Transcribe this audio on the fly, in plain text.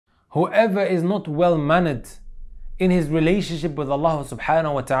Whoever is not well mannered in his relationship with Allah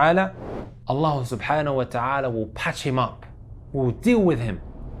subhanahu wa ta'ala, Allah subhanahu wa ta'ala will patch him up, will deal with him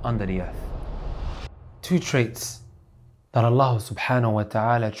under the earth. Two traits that Allah subhanahu wa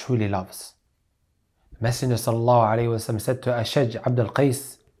ta'ala truly loves. The Messenger sallallahu alayhi wa sallam said to Ashaj Abd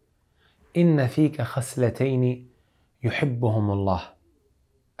al-Qais, إِنَّ فِيكَ خَسْلَتَيْنِ يُحِبُّهُمُ اللَّهِ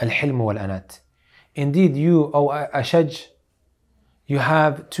الْحِلْمُ وَالْأَنَاتِ. Indeed, you, O Ashaj, you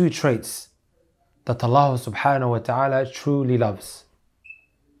have two traits that Allah subhanahu wa ta'ala truly loves.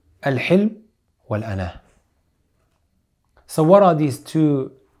 Al-Hilm wal-Anah. So what are these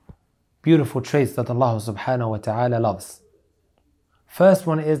two beautiful traits that Allah subhanahu wa ta'ala loves? First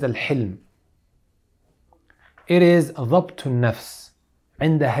one is Al-Hilm. It is ضبط النفس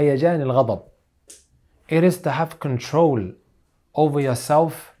عند هيجان الغضب. It is to have control over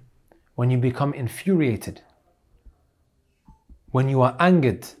yourself when you become infuriated. When you are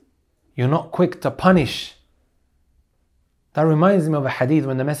angered, you're not quick to punish. That reminds me of a hadith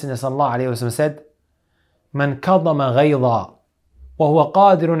when the Messenger sallallahu alayhi wa sallam said, من كظم غيظا وهو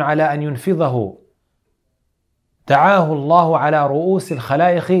قادر على أن ينفذه دعاه الله على رؤوس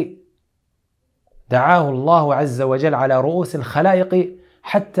الخلائق دعاه الله عز وجل على رؤوس الخلائق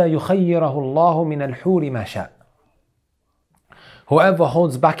حتى يخيره الله من الحور ما شاء. Whoever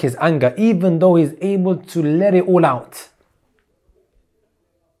holds back his anger, even though he is able to let it all out,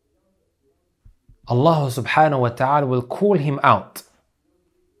 Allah subhanahu wa ta'ala will call him out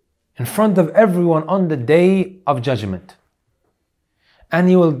in front of everyone on the day of judgment. And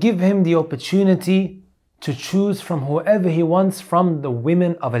he will give him the opportunity to choose from whoever he wants from the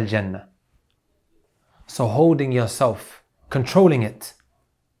women of Al-Jannah. So holding yourself, controlling it,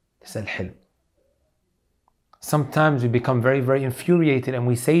 is Al-Hilm. Sometimes we become very, very infuriated and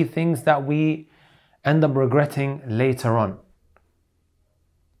we say things that we end up regretting later on.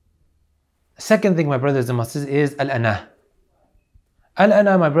 Second thing, my brothers and my sisters, is Al-Anah.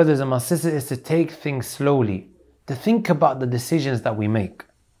 Al-Anah, my brothers and my sisters, is to take things slowly, to think about the decisions that we make,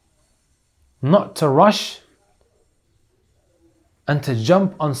 not to rush and to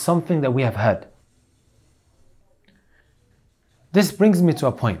jump on something that we have heard. This brings me to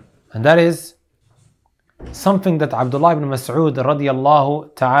a point, and that is something that Abdullah ibn Mas'ud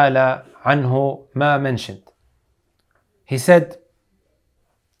radiyallahu ta'ala anhu ma mentioned. He said,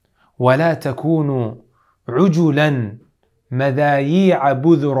 وَلَا تَكُونُوا عُجُلًا مَذَايِيعَ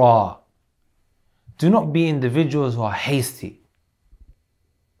بُذُرًا. Do not be individuals who are hasty,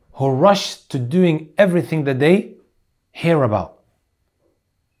 who rush to doing everything that they hear about.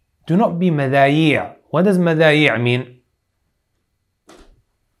 Do not be مذايع. What does مذايع mean?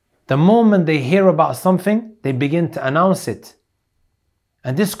 The moment they hear about something, they begin to announce it.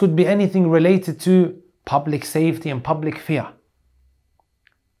 And this could be anything related to public safety and public fear.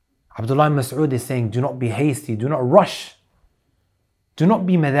 Abdullah ibn Mas'ud is saying, do not be hasty, do not rush. Do not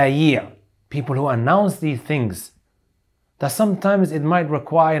be madayir, people who announce these things. That sometimes it might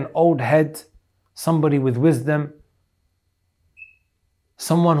require an old head, somebody with wisdom,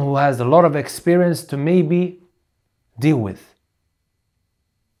 someone who has a lot of experience to maybe deal with.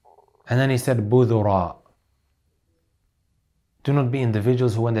 And then he said, budura. Do not be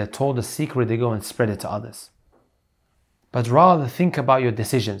individuals who when they're told a secret, they go and spread it to others. But rather think about your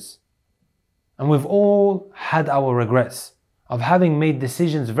decisions. And we've all had our regrets of having made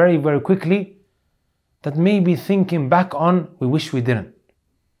decisions very, very quickly that maybe thinking back on, we wish we didn't.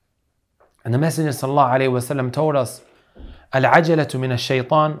 And the Messenger sallallahu alayhi wa sallam told us, Al-ajalatu min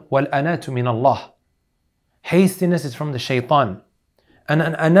ash-shaytan wal-anatu min Allah. Hastiness is from the shaitan. And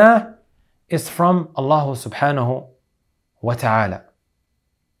an ana is from Allah subhanahu wa ta'ala.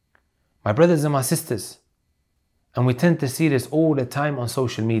 My brothers and my sisters, and we tend to see this all the time on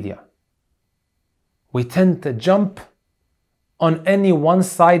social media. We tend to jump on any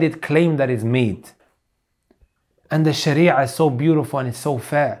one-sided claim that is made. And the Sharia is so beautiful and it's so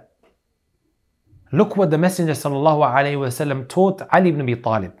fair. Look what the Messenger sallallahu alayhi wa sallam taught Ali ibn Abi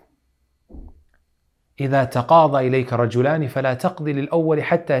Talib. إذا تقاضى إليك رجلان فلا تقضي للأول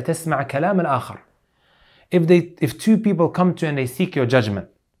حتى تسمع كلام الآخر. If two people come to you and they seek your judgment,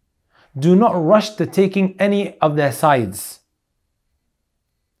 do not rush to taking any of their sides.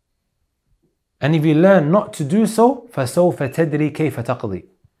 And if you learn not to do so, فَسَوْفَ تَدْرِي كَيْفَ تَقْضِي.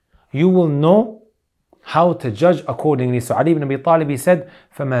 You will know how to judge accordingly. So Ali ibn Abi Talib, he said,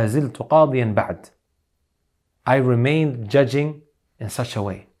 فَمَا زِلْتُ قَاضِيًا بَعْدٍ. I remained judging in such a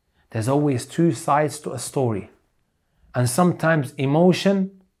way. There's always two sides to a story. And sometimes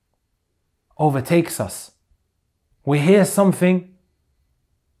emotion overtakes us. We hear something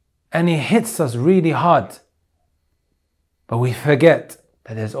and it hits us really hard. But we forget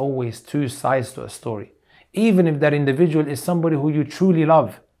that there's always two sides to a story. Even if that individual is somebody who you truly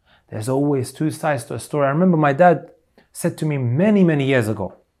love, there's always two sides to a story. I remember my dad said to me many, many years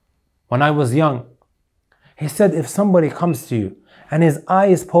ago, when I was young, he said, if somebody comes to you and his eye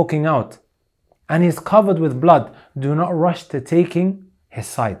is poking out and he's covered with blood, do not rush to taking his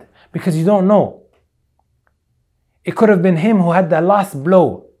side, because you don't know. It could have been him who had the last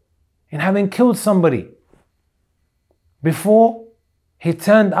blow in having killed somebody before he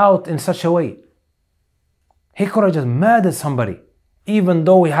turned out in such a way. He could have just murdered somebody, even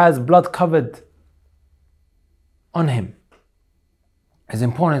though he has blood covered on him. It's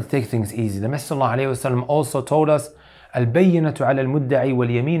important to take things easy. The Messenger ﷺ also told us, البينة على المدعي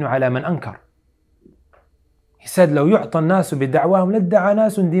واليمين على من أنكر. He said, لو يعطى الناس بدعواهم لادعى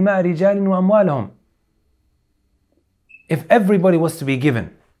ناس دماء رجال وأموالهم. If everybody was to be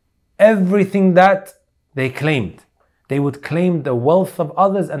given everything that they claimed, they would claim the wealth of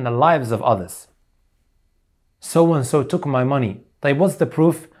others and the lives of others. So and so took my money. What's the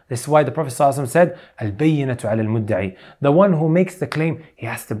proof? This is why the Prophet ﷺ said, البينة على المدعي. The one who makes the claim, he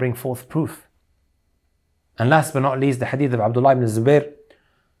has to bring forth proof. And last but not least, the hadith of Abdullah ibn Zubair.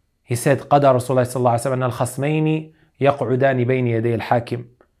 He said, قضى رسول الله صلى الله عليه وسلم أن الخصمين يقعدان بين يدي الحاكم.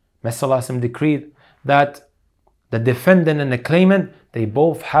 Messenger decreed that the defendant and the claimant, they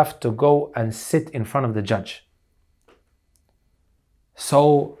both have to go and sit in front of the judge.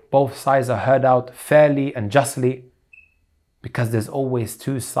 So both sides are heard out fairly and justly, because there's always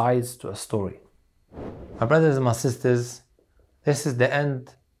two sides to a story. My brothers and my sisters, this is the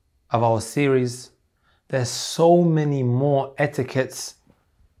end of our series. There's so many more etiquettes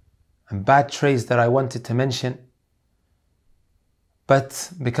and bad traits that I wanted to mention,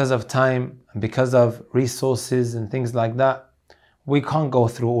 but because of time and because of resources and things like that, we can't go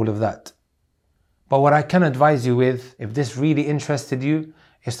through all of that. But what I can advise you with, if this really interested you,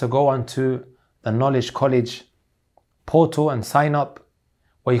 is to go onto the Knowledge College portal and sign up,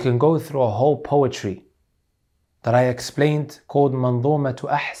 where you can go through a whole poetry that I explained called منظومة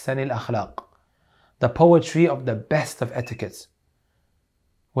أحسن الأخلاق, the poetry of the best of etiquettes,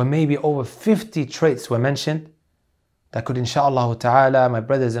 where maybe over 50 traits were mentioned that could, inshallah ta'ala, my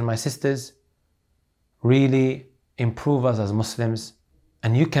brothers and my sisters, really improve us as Muslims.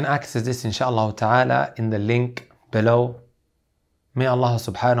 And you can access this, inshallah ta'ala, in the link below. May Allah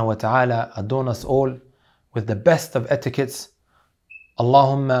subhanahu wa ta'ala adorn us all with the best of etiquettes.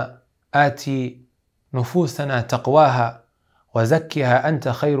 Allahumma ati nufusana taqwaha wa zakkiha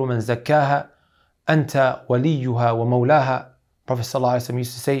anta khayru man zakkaha anta waliyuha wa mawlaha. Prophet sallallahu alaihi wasallam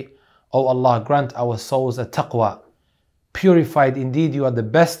used to say, "Oh Allah, grant our souls a taqwa. Purified, indeed you are the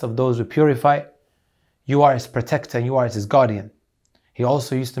best of those who purify. You are his protector and you are his guardian." He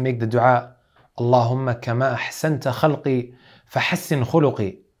also used to make the dua, Allahumma kama ahsanta khalqi fahassin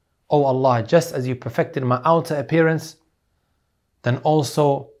khuluqi. Oh Allah, just as you perfected my outer appearance, then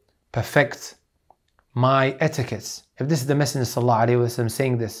also perfect my etiquettes. If this is the Messenger sallallahu alaihi wasallam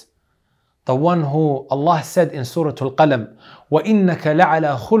saying this, the one who Allah said in Surah Al-Qalam, وَإِنَّكَ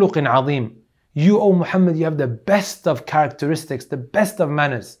لَعَلَى خُلُقٍ عَظِيمٍ. You, O Muhammad, you have the best of characteristics, the best of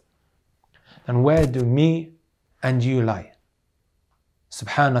manners. Then where do me and you lie?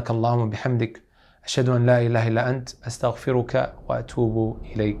 سبحانك اللهم وبحمدك أشهد أن لا إله إلا أنت أستغفرك وأتوب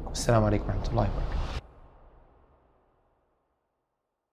إليك. والسلام عليكم ورحمة الله وبركاته.